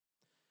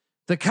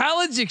The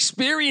college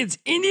experience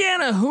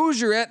Indiana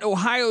Hoosier at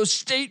Ohio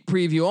State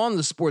preview on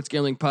the Sports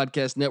Gambling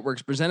Podcast Network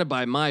is presented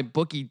by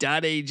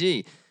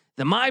MyBookie.ag.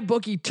 The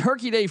MyBookie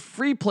Turkey Day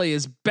free play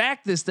is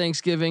back this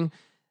Thanksgiving.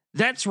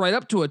 That's right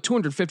up to a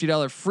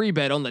 $250 free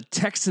bet on the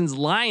Texans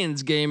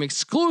Lions game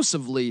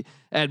exclusively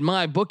at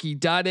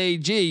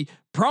MyBookie.ag.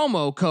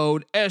 Promo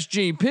code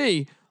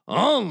SGP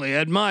only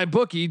at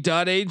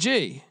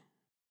MyBookie.ag.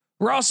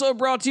 We're also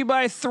brought to you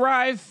by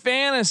Thrive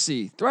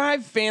Fantasy.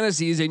 Thrive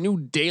Fantasy is a new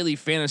daily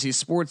fantasy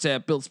sports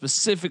app built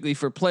specifically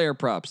for player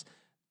props.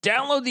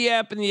 Download the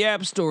app in the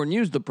App Store and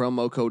use the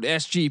promo code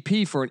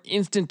SGP for an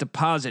instant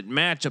deposit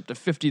match up to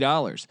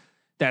 $50.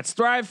 That's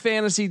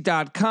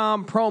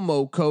thrivefantasy.com,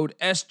 promo code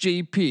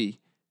SGP.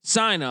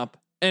 Sign up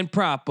and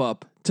prop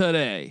up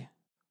today.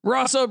 We're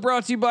also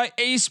brought to you by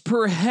Ace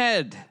Per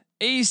Head.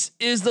 Ace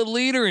is the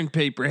leader in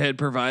pay-per-head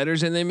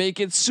providers, and they make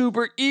it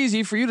super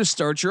easy for you to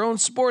start your own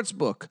sports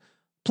book.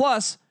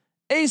 Plus,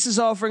 Ace is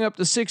offering up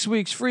to 6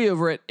 weeks free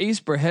over at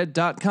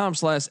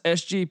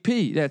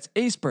aceperhead.com/SGP. That's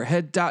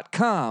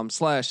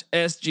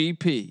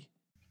aceperhead.com/SGP.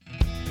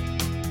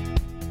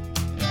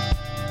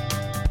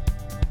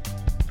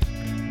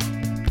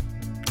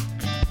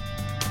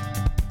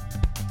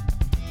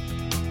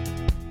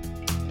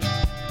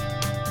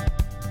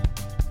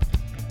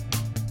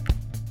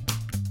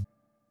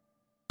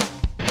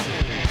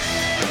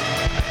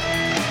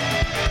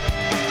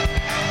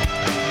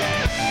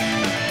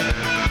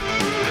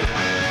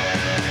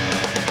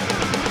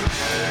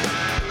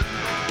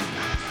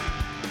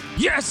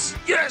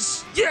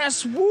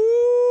 Yes.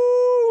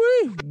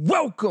 Woo!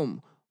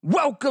 Welcome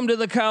to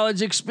the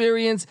college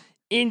experience.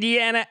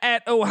 Indiana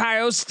at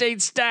Ohio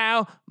State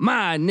style.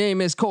 My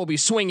name is Colby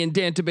Swinging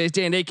Database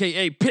Dan,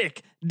 aka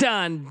Pick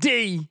Don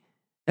D.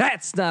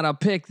 That's not a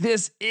pick.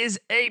 This is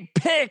a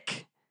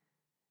pick,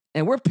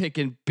 and we're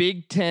picking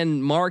Big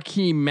Ten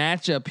marquee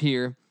matchup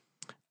here.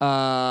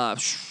 I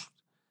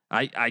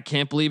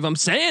can't believe I'm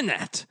saying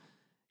that.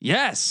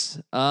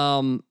 Yes.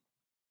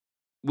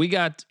 We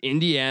got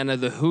Indiana,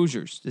 the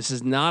Hoosiers. This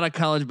is not a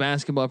college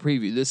basketball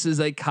preview. This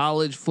is a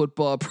college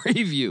football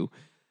preview.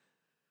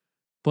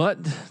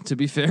 But to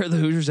be fair, the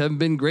Hoosiers haven't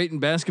been great in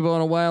basketball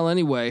in a while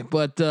anyway.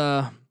 But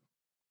Tom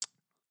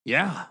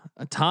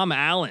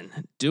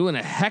Allen doing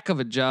a heck of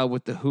a job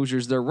with the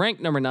Hoosiers. They're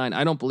ranked number 9.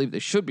 I don't believe they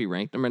should be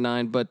ranked number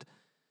 9, but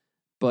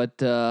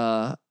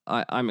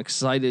I'm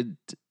excited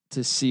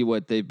to see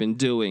what they've been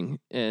doing.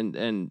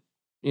 And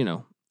you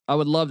know, I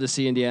would love to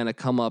see Indiana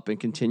come up and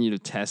continue to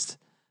test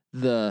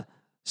the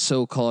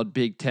so-called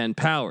Big Ten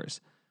powers.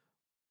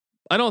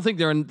 I don't think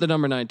they're the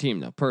number 9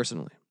 team though.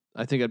 Personally,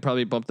 I think I'd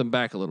probably bump them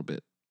back a little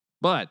bit,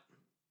 but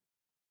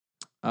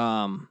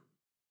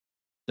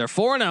they're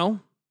 4-0,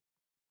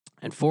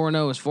 and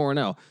 4-0 is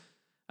 4-0.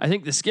 I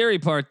think the scary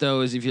part though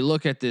is if you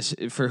look at this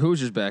for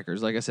Hoosiers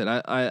backers, like I said,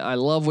 I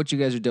love what you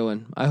guys are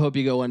doing. I hope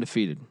you go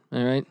undefeated.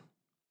 All right,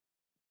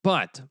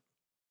 but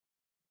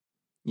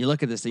you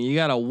look at this thing. You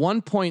got a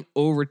 1-point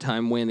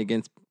overtime win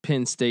against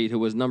Penn State, who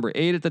was number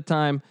 8 at the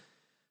time.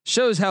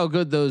 Shows how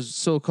good those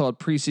so-called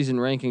preseason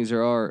rankings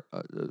are.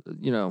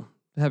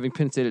 Having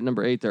Penn State at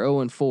number 8, they're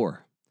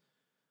 0-4,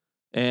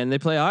 and they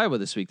play Iowa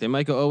this week. They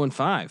might go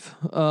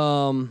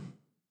 0-5.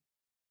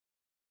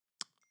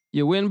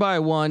 You win by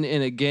 1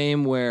 in a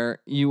game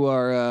where you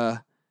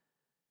are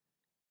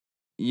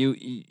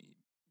you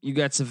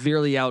got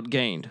severely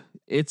outgained.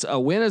 It's a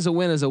win is a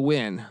win is a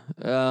win.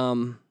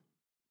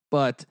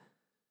 But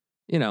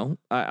you know,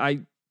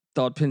 I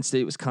thought Penn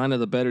State was kind of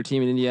the better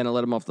team, and Indiana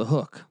let them off the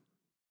hook.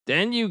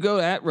 Then you go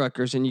at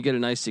Rutgers and you get a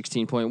nice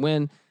 16-point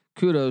win.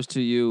 Kudos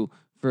to you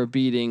for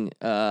beating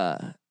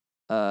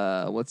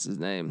what's his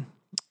name?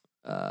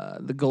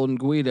 The Golden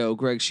Guido,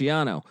 Greg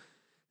Schiano.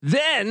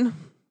 Then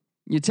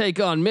you take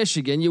on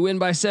Michigan. You win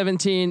by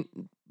 17.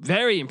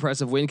 Very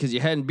impressive win because you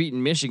hadn't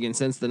beaten Michigan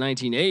since the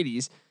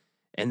 1980s.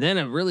 And then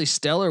a really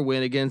stellar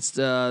win against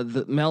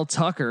the Mel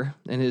Tucker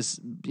and his,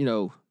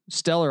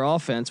 stellar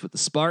offense with the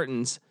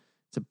Spartans.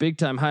 It's a big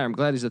time hire. I'm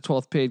glad he's the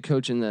 12th paid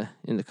coach in the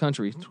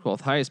country,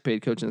 12th highest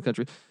paid coach in the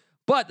country.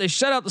 But they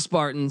shut out the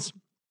Spartans,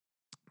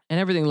 and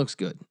everything looks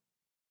good.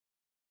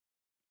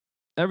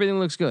 Everything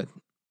looks good.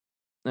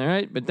 All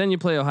right, but then you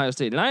play Ohio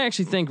State, and I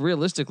actually think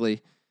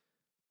realistically,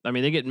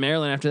 they get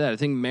Maryland after that. I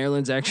think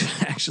Maryland's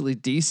actually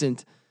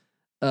decent.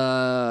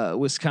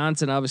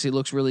 Wisconsin obviously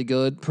looks really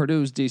good.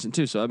 Purdue's decent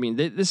too. So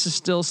this is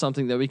still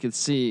something that we could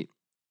see.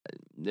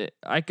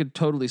 I could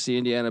totally see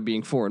Indiana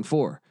being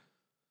 4-4.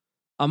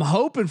 I'm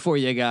hoping for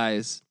you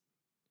guys,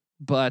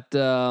 but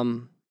I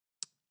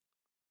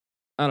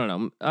don't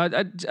know.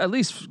 I'd at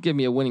least give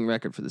me a winning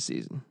record for the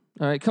season.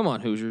 All right, come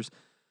on, Hoosiers.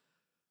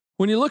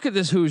 When you look at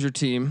this Hoosier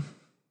team,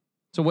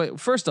 so wait,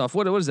 first off,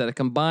 what is that? A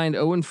combined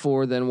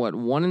 0-4, then what?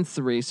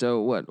 1-3. So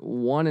what?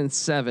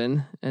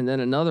 1-7, and then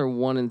another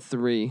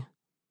 1-3.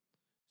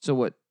 So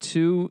what?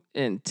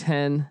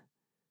 2-10,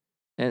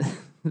 and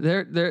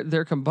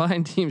their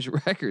combined teams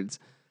records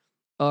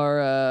are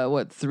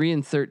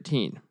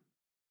 3-13.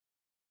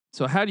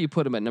 So how do you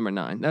put them at number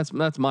 9?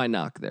 That's my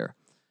knock there.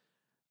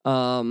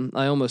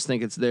 I almost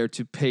think it's there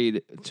to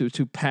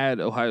pad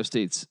Ohio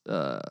State's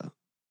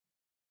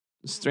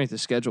strength of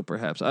schedule,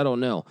 perhaps. I don't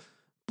know,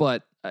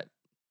 but I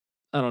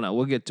don't know.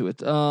 We'll get to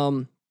it.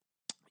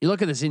 You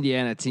look at this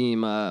Indiana team.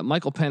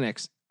 Michael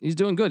Penix, he's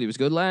doing good. He was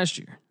good last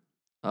year.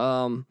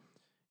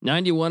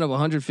 91 of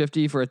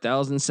 150 for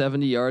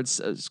 1,070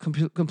 yards,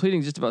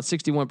 completing just about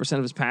 61%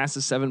 of his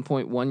passes,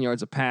 7.1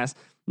 yards a pass,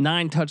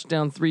 9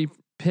 touchdowns, 3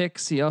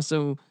 picks. He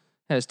also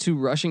has 2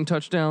 rushing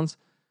touchdowns.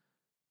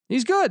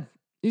 He's good.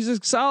 He's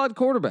a solid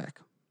quarterback.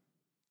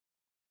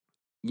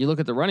 You look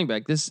at the running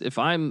back. This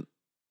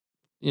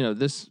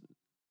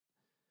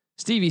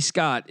Stevie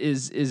Scott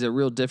is a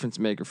real difference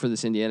maker for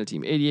this Indiana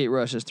team. 88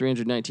 rushes,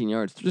 319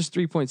 yards, just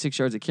 3.6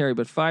 yards a carry,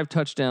 but 5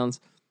 touchdowns.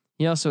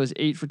 He also has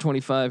 8 for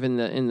 25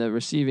 in the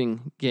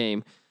receiving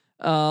game.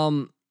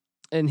 And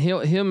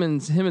him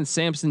and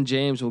Samson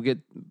James will get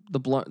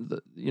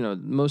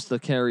most of the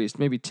carries.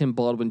 Maybe Tim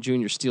Baldwin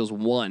Jr. steals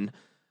 1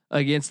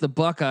 against the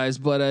Buckeyes,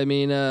 but I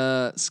mean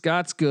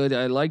Scott's good.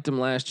 I liked him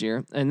last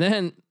year. And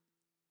then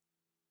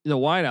the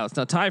wideouts.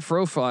 Now Ty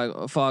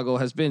Frofago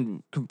has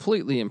been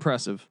completely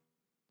impressive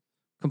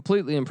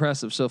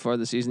so far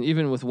this season,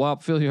 even with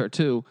Whop Philyaert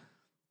too.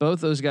 Both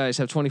those guys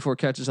have 24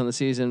 catches on the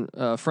season.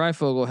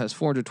 Fryfogle has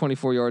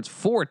 424 yards,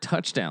 4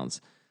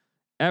 touchdowns,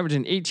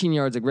 averaging 18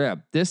 yards a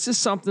grab. This is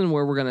something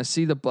where we're going to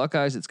see the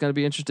Buckeyes. It's going to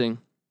be interesting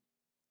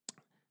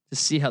to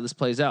see how this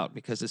plays out,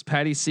 because as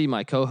Patty C,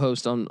 my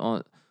co-host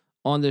on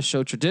this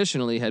show,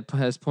 traditionally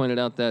has pointed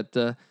out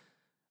that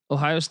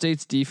Ohio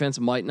State's defense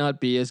might not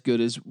be as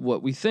good as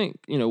what we think,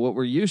 what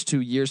we're used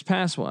to years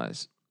past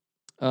wise.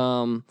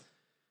 And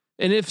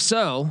if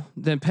so,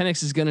 then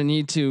Penix is going to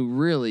need to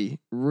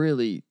really,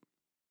 really,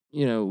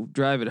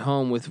 drive it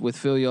home with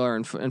Philyaert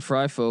and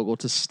Fryfogle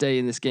to stay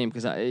in this game.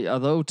 Because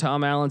although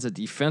Tom Allen's a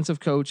defensive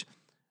coach,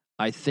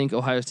 I think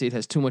Ohio State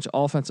has too much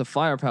offensive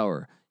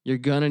firepower. You're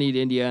going to need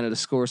Indiana to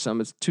score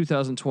some. It's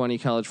 2020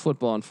 college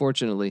football,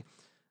 unfortunately.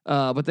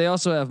 But they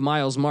also have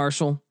Miles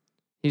Marshall.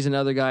 He's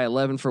another guy,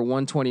 11 for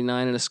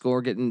 129 and a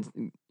score. Get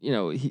him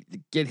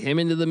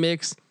into the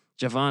mix.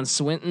 Javon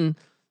Swinton,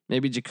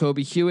 maybe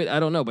Jacoby Hewitt. I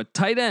don't know, but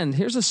tight end.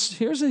 Here's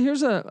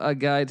a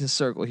guy to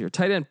circle here.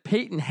 Tight end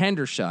Peyton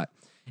Hendershot.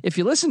 If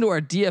you listen to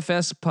our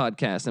DFS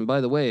podcast, and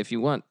by the way, if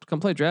you want, come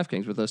play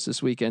DraftKings with us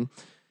this weekend.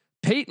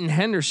 Peyton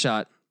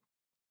Hendershot,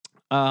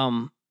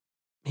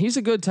 he's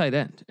a good tight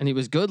end, and he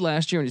was good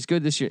last year, and he's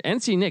good this year.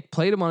 NC Nick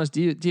played him on his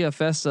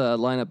DFS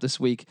lineup this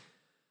week.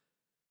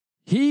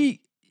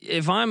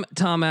 If I'm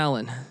Tom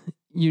Allen,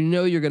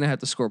 you're going to have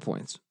to score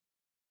points.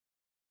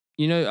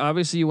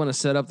 Obviously you want to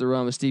set up the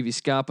run with Stevie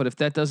Scott, but if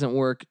that doesn't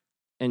work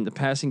and the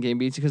passing game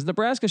beats, because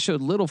Nebraska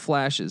showed little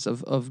flashes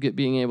of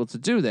being able to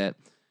do that.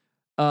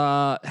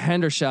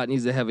 Hendershot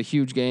needs to have a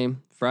huge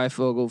game.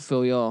 Fryfogle,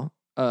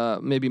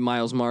 Philyaert, maybe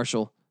Miles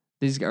Marshall.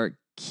 These are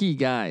key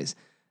guys.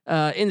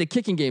 In the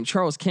kicking game,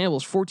 Charles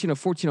Campbell's 14 of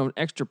 14 on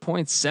extra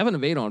points, 7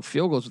 of 8 on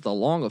field goals with a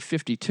long of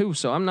 52.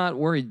 So I'm not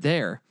worried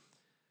there.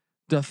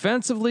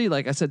 Defensively,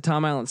 like I said,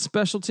 Tom Allen's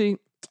specialty.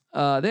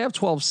 They have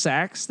 12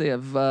 sacks. They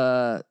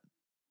have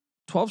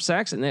 12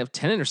 sacks and they have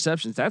 10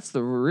 interceptions. That's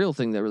the real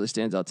thing that really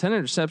stands out. 10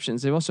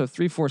 interceptions. They also have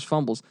 3 forced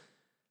fumbles.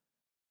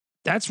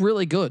 That's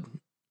really good.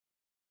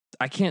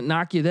 I can't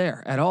knock you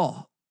there at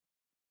all.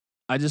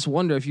 I just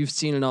wonder if you've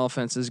seen an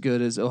offense as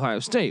good as Ohio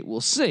State.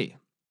 We'll see.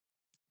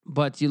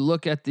 But you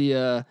look at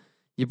you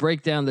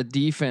break down the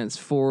defense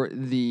for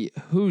the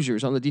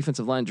Hoosiers on the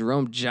defensive line.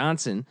 Jerome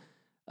Johnson,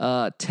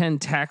 10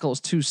 tackles,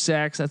 2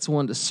 sacks. That's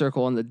one to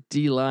circle on the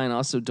D line.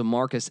 Also,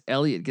 DeMarcus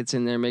Elliott gets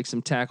in there, makes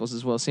some tackles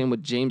as well. Same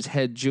with James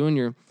Head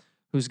Jr.,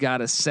 who's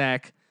got a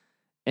sack,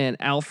 and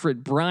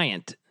Alfred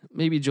Bryant.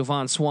 Maybe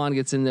Jovan Swan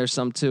gets in there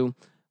some too,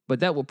 but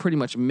that will pretty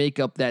much make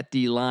up that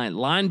D line.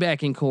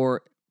 Linebacking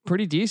core,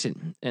 pretty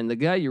decent. And the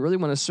guy you really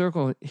want to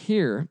circle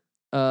here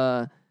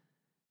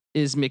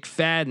is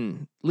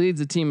McFadden. Leads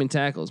the team in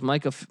tackles.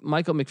 Michael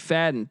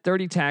McFadden,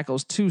 30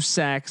 tackles, 2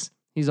 sacks.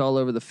 He's all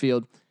over the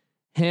field.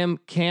 Him,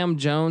 Cam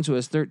Jones, who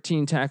has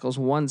 13 tackles,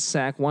 1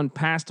 sack, 1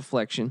 pass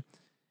deflection.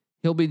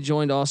 He'll be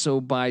joined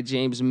also by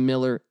James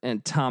Miller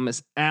and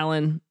Thomas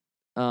Allen.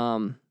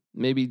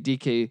 Maybe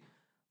DK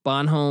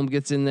Bonhomme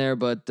gets in there,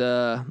 but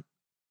I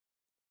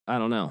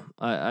don't know.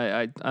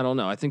 I don't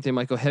know. I think they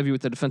might go heavy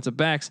with the defensive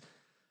backs.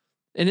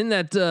 And in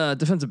that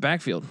defensive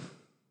backfield,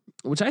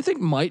 which I think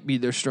might be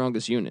their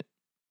strongest unit.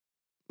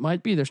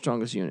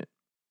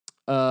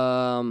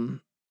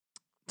 Taiwan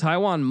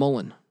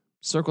Mullen.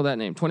 Circle that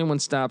name. 21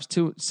 stops,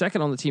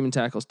 second on the team in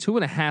tackles,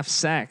 2.5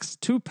 sacks,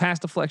 2 pass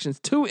deflections,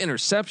 2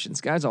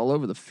 interceptions. Guys all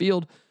over the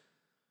field.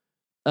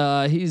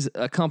 He's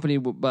accompanied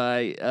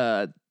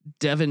by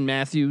Devin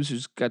Matthews,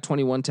 who's got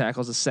 21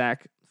 tackles, a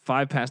sack,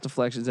 5 pass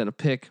deflections, and a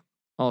pick.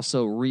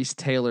 Also, Reese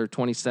Taylor,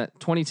 20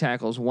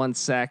 tackles, 1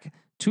 sack,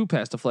 2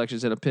 pass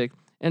deflections, and a pick.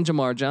 And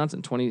Jamar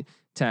Johnson, 20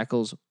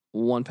 tackles,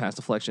 1 pass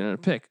deflection, and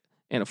a pick,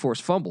 and a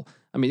forced fumble.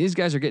 I mean, these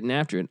guys are getting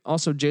after it.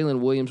 Also,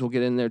 Jalen Williams will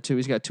get in there too.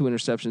 He's got 2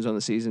 interceptions on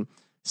the season.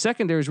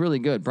 Secondary is really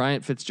good.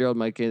 Bryant Fitzgerald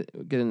might get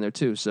in there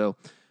too. So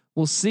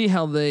we'll see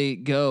how they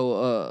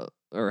go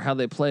or how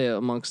they play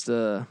amongst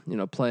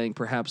playing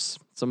perhaps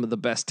some of the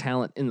best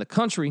talent in the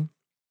country.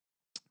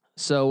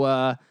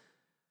 So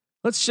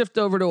let's shift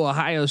over to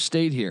Ohio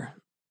State here.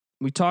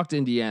 We talked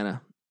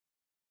Indiana.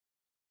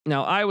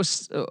 Now Ohio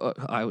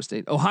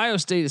State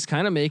is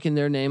kind of making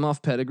their name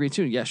off pedigree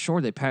too. Yeah,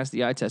 sure, they passed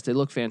the eye test. They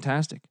look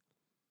fantastic.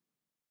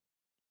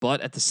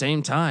 But at the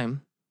same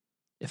time,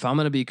 if I'm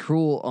going to be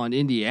cruel on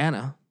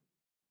Indiana,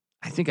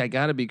 I think I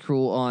got to be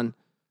cruel on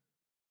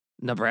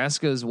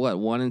Nebraska's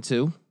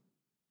 1-2.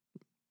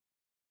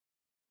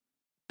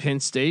 Penn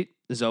State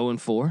is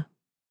 0-4.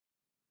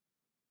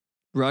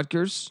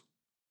 Rutgers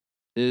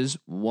is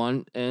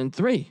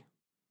 1-3.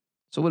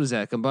 So what is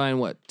that? Combined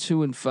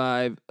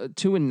 2-5,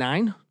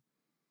 2-9?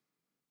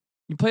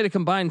 You played a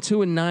combined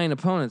 2-9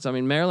 opponents. I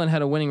mean, Maryland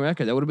had a winning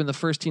record. That would have been the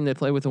first team they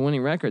played with a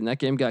winning record, and that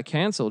game got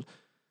canceled.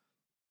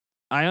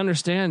 I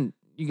understand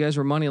you guys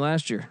were money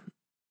last year.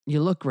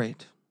 You look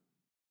great.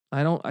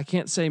 I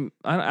can't say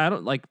I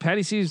don't like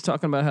Patty C is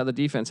talking about how the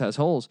defense has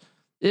holes.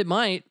 It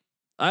might.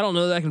 I don't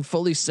know that I can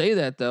fully say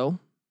that though.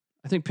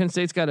 I think Penn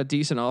State's got a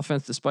decent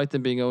offense despite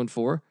them being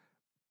 0-4.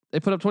 They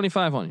put up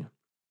 25 on you.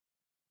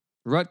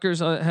 Rutgers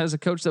has a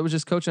coach that was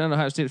just coaching at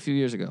Ohio State a few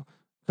years ago.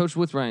 Coached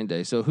with Ryan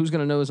Day. So who's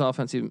going to know his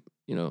offense, and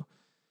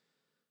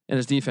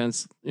his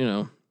defense,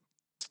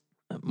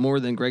 more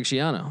than Greg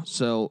Schiano.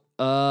 So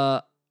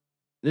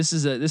this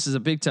is a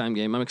big time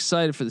game. I'm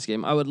excited for this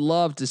game. I would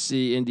love to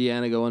see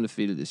Indiana go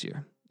undefeated this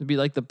year. It'd be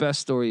like the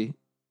best story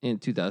in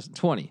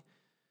 2020.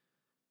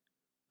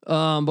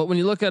 But when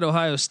you look at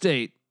Ohio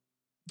State,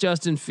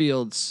 Justin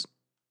Fields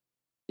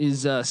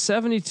is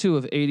 72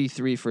 of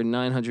 83 for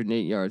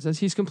 908 yards.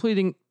 He's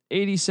completing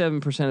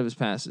 87% of his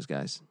passes,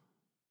 guys.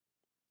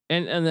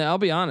 And I'll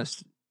be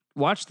honest,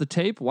 watch the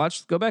tape,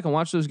 go back and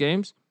watch those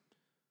games.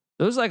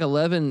 Those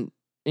 11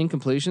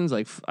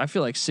 incompletions, I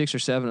feel like 6 or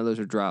 7 of those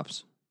are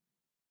drops.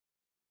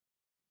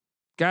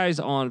 Guys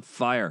on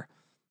fire.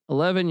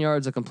 11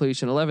 yards of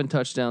completion, 11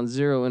 touchdowns,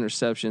 0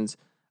 interceptions.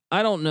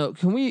 I don't know.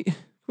 Can we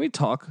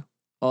talk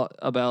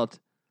about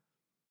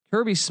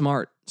Kirby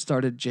Smart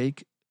started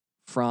Jake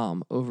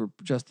Fromm over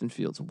Justin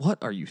Fields? What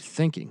are you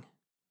thinking?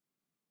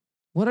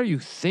 What are you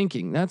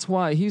thinking? That's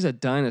why he's a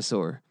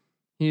dinosaur.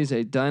 He is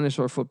a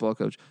dinosaur football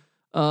coach.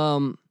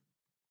 But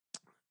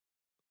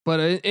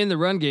in the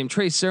run game,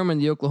 Trey Sermon,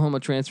 the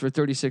Oklahoma transfer,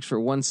 36 for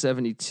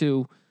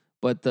 172.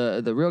 But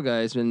the real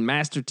guy has been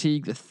Master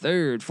Teague the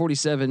third,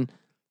 47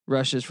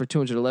 rushes for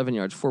 211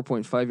 yards,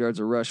 4.5 yards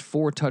a rush,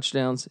 4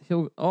 touchdowns.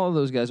 All of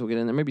those guys will get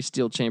in there. Maybe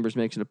Steel Chambers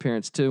makes an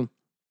appearance too.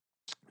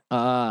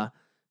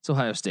 It's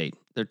Ohio State.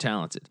 They're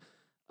talented.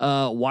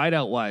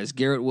 Wideout wise,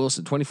 Garrett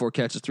Wilson, 24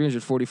 catches,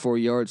 344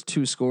 yards,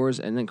 2 scores,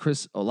 and then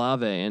Chris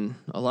Olave. And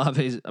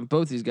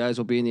both these guys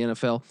will be in the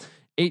NFL.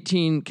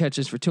 18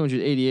 catches for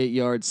 288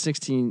 yards,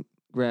 16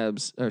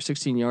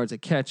 yards a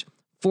catch,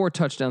 4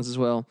 touchdowns as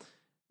well.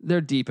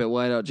 They're deep at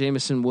wideout.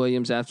 Jamison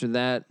Williams after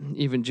that.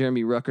 Even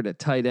Jeremy Ruckert at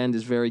tight end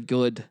is very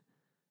good.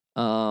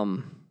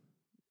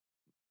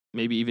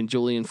 Maybe even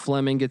Julian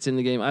Fleming gets in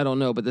the game. I don't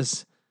know, but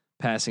this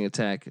passing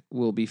attack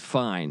will be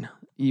fine,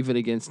 even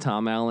against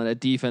Tom Allen, a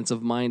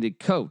defensive-minded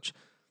coach.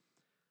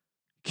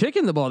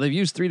 Kicking the ball, they've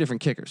used 3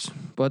 different kickers,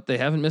 but they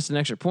haven't missed an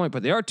extra point.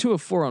 But they are 2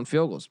 of 4 on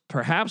field goals.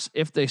 Perhaps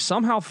if they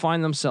somehow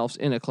find themselves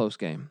in a close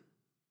game,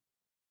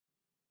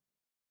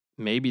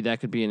 maybe that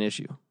could be an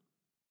issue.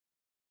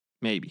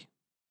 Maybe.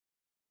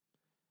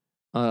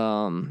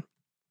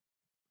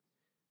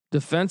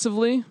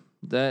 Defensively,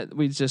 that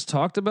we just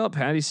talked about,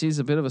 Patty C's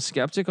a bit of a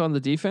skeptic on the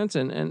defense,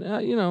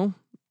 and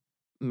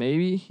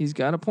maybe he's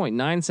got a point.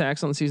 9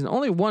 sacks on the season,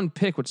 only 1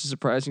 pick, which is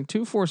surprising.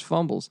 2 forced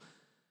fumbles.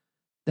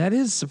 That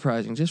is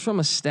surprising. Just from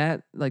a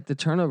stat, like the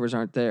turnovers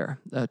aren't there.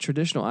 A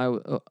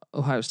traditional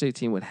Ohio State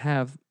team would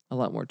have a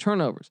lot more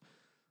turnovers.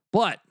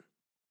 But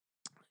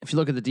if you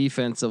look at the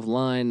defensive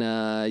line,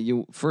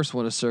 you first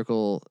want to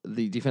circle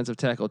the defensive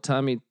tackle,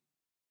 Tommy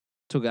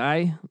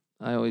Togai.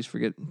 I always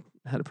forget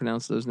how to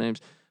pronounce those names.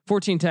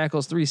 14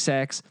 tackles, 3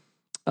 sacks.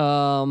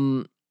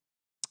 Jonathan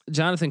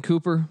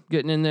Cooper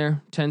getting in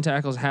there, 10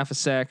 tackles, half a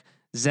sack.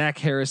 Zach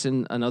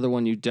Harrison, another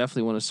one you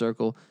definitely want to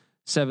circle.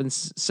 7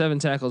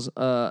 tackles,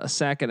 a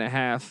sack and a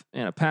half,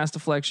 and a pass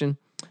deflection.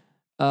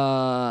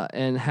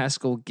 And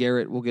Haskell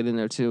Garrett will get in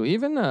there too.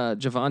 Even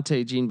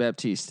Javante Jean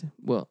Baptiste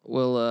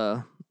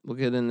will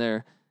get in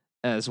there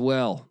as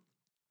well.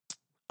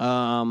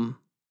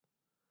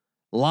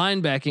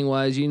 Linebacking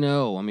wise,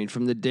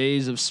 from the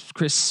days of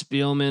Chris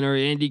Spielman or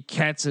Andy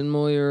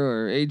Katzenmoyer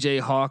or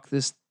AJ Hawk,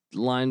 this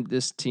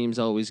team's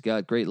always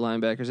got great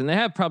linebackers, and they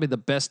have probably the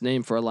best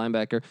name for a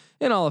linebacker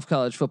in all of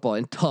college football,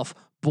 in Tough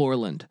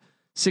Borland.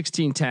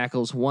 16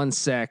 tackles, 1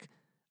 sack.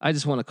 I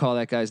just want to call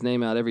that guy's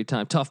name out every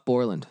time. Tough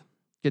Borland.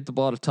 Get the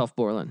ball to Tough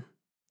Borland.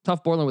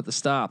 Tough Borland with the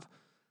stop.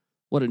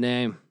 What a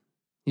name.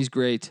 He's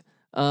great.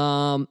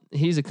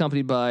 He's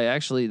accompanied by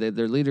actually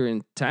their leader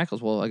in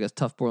tackles. Well, I guess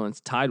Tough Borland's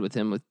tied with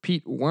him with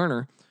Pete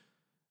Werner.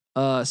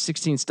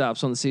 16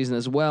 stops on the season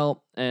as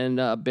well. And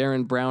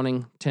Baron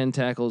Browning, 10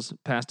 tackles,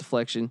 pass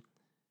deflection.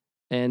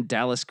 And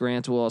Dallas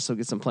Grant will also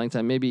get some playing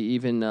time. Maybe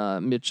even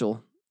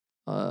Mitchell,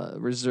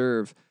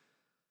 reserve.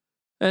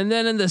 And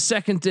then in the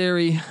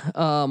secondary,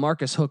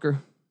 Marcus Hooker,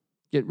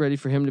 get ready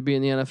for him to be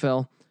in the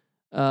NFL.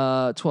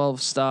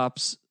 12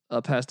 stops,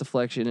 pass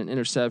deflection, and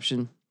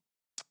interception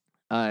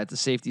at the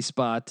safety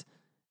spot.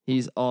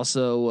 He's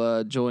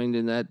also joined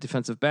in that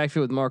defensive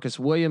backfield with Marcus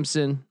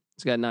Williamson.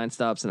 He's got 9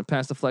 stops and a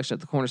pass deflection at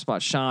the corner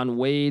spot. Sean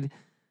Wade,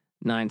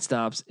 9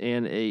 stops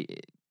and a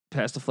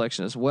pass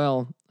deflection as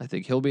well. I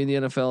think he'll be in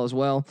the NFL as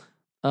well.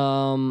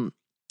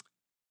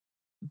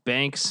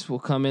 Banks will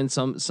come in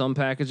some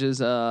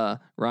packages.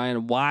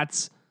 Ryan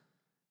Watts.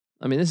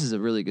 I mean, this is a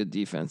really good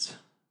defense.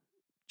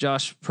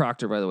 Josh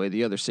Proctor, by the way,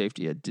 the other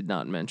safety I did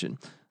not mention.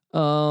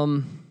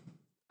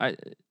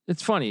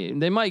 It's funny.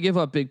 They might give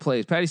up big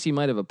plays. Patty C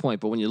might have a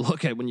point, but when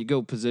you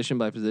go position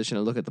by position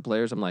and look at the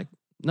players, I'm like,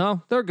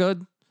 no, they're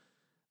good.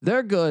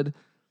 They're good.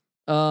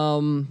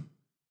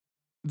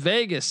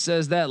 Vegas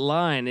says that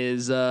line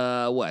is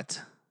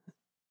what?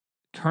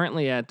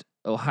 Currently at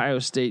Ohio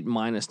State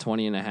minus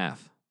 20.5.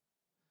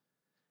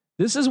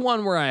 This is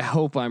one where I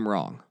hope I'm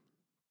wrong,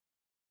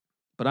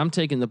 but I'm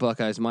taking the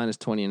Buckeyes minus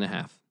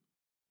 20.5.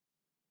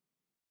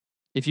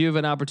 If you have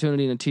an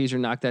opportunity in a teaser,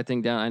 knock that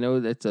thing down. I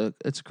know that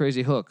it's a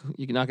crazy hook.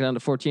 You can knock it down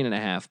to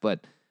 14.5,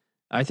 but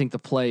I think the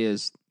play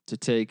is to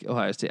take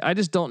Ohio State. I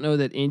just don't know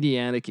that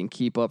Indiana can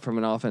keep up from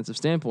an offensive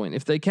standpoint.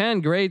 If they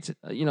can, great.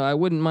 I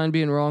wouldn't mind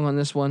being wrong on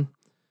this one,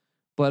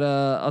 but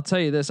I'll tell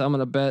you this: I'm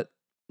gonna bet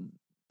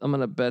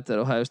that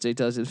Ohio State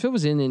does it. If it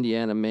was in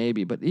Indiana,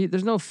 maybe, but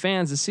there's no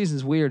fans. The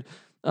season's weird.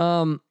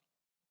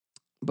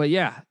 But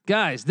yeah,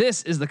 guys,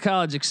 this is the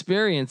college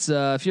experience.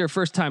 If you're a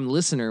first time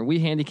listener, we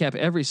handicap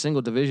every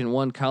single Division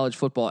I college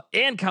football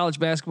and college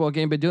basketball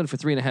game. Been doing it for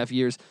 3.5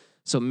 years.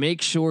 So make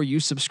sure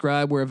you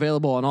subscribe. We're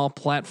available on all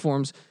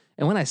platforms.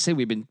 And when I say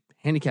we've been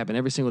handicapping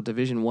every single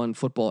Division I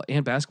football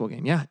and basketball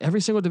game, yeah,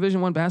 every single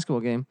Division I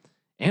basketball game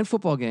and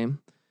football game.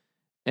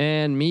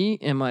 And me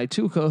and my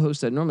 2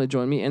 co-hosts that normally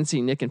join me,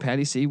 NC Nick and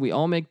Patty C, we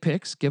all make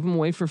picks, give them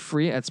away for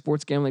free at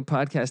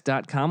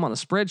sportsgamblingpodcast.com on a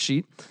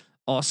spreadsheet,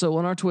 also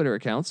on our Twitter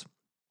accounts.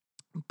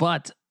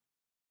 But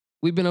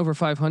we've been over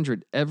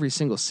 500 every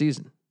single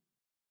season.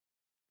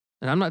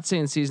 And I'm not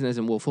saying season as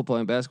in football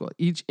and basketball.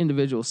 Each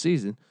individual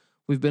season,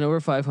 we've been over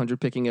 500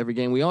 picking every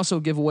game. We also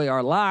give away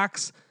our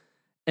locks,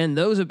 and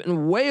those have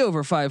been way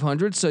over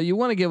 500. So you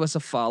want to give us a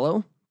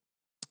follow.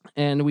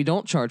 And we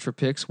don't charge for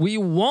picks. We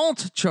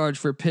won't charge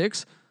for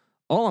picks.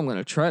 All I'm going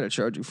to try to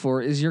charge you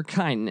for is your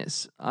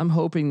kindness. I'm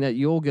hoping that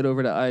you'll get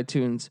over to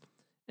iTunes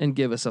and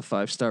give us a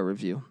 5-star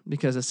review,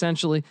 because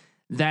essentially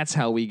that's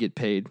how we get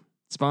paid.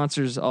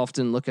 Sponsors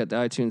often look at the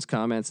iTunes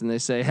comments and they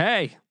say,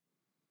 hey,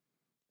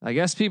 I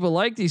guess people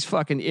like these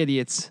fucking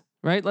idiots,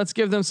 right? Let's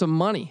give them some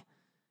money.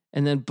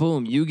 And then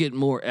boom, you get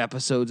more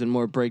episodes and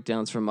more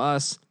breakdowns from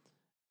us.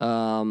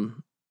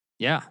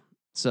 Yeah.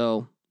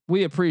 So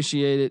we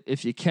appreciate it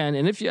if you can.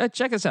 And if you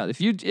check us out, if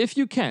you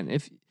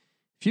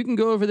can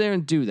go over there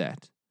and do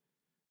that,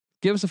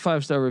 give us a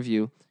 5-star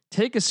review,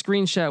 take a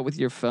screenshot with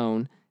your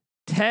phone,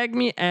 tag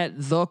me at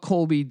the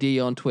Colby D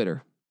on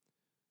Twitter.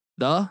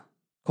 The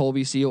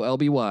Colby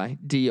Colby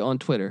D on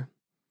Twitter.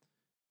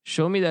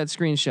 Show me that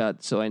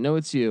screenshot so I know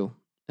it's you,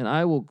 and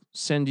I will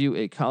send you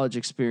a college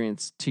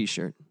experience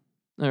t-shirt.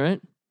 All right.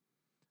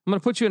 I'm going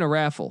to put you in a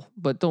raffle,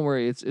 but don't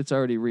worry. It's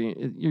already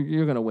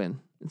you're going to win.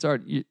 It's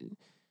already,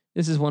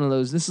 this is one of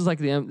those, this is like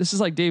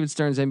David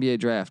Stern's NBA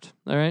draft.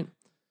 All right.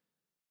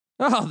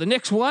 Oh, the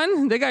Knicks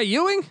won. They got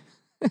Ewing.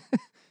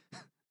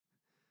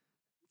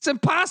 It's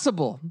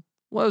impossible.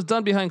 Well, it was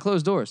done behind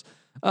closed doors.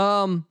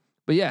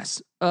 But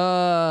yes,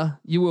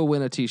 you will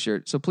win a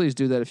t-shirt. So please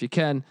do that if you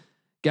can.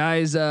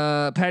 Guys,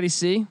 Patty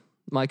C,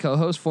 my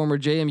co-host, former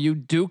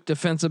JMU Duke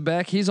defensive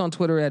back. He's on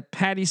Twitter at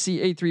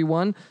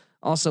PattyC831.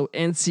 Also,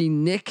 NC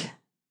Nick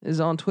is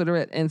on Twitter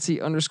at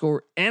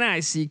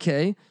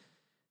NC_NICK.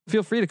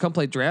 Feel free to come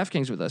play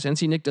DraftKings with us.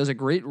 NC Nick does a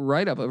great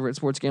write-up over at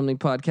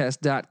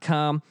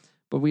sportsgamblingpodcast.com.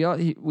 But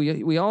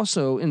we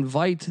also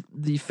invite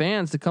the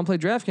fans to come play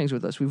DraftKings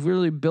with us. We've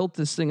really built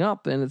this thing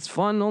up, and it's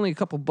fun, only a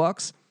couple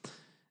bucks.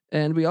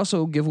 And we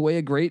also give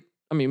away me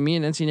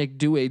and NC Nick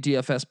do a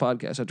DFS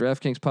podcast, a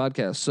DraftKings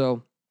podcast.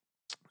 So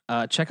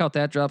check out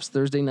that. Drops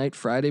Thursday night,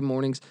 Friday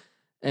mornings.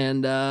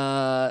 And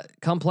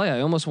come play.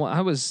 I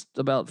was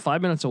about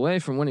 5 minutes away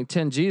from winning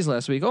 10 G's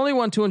last week. Only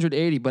won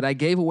 280, but I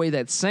gave away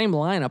that same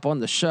lineup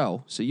on the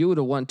show. So you would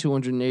have won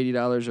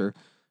 $280 or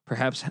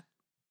perhaps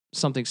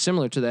something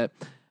similar to that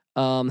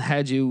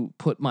had you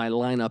put my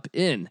lineup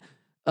in.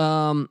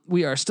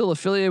 We are still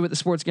affiliated with the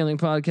Sports Gambling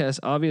Podcast.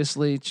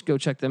 Obviously, go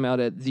check them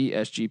out at the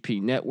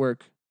SGP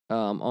Network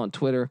on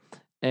Twitter.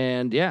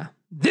 And yeah,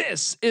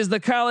 this is the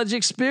college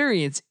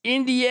experience.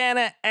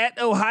 Indiana at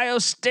Ohio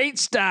State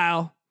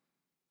style.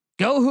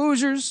 Go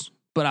Hoosiers,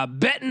 but I'm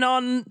betting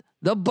on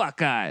the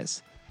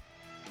Buckeyes.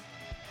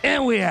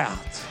 And we out.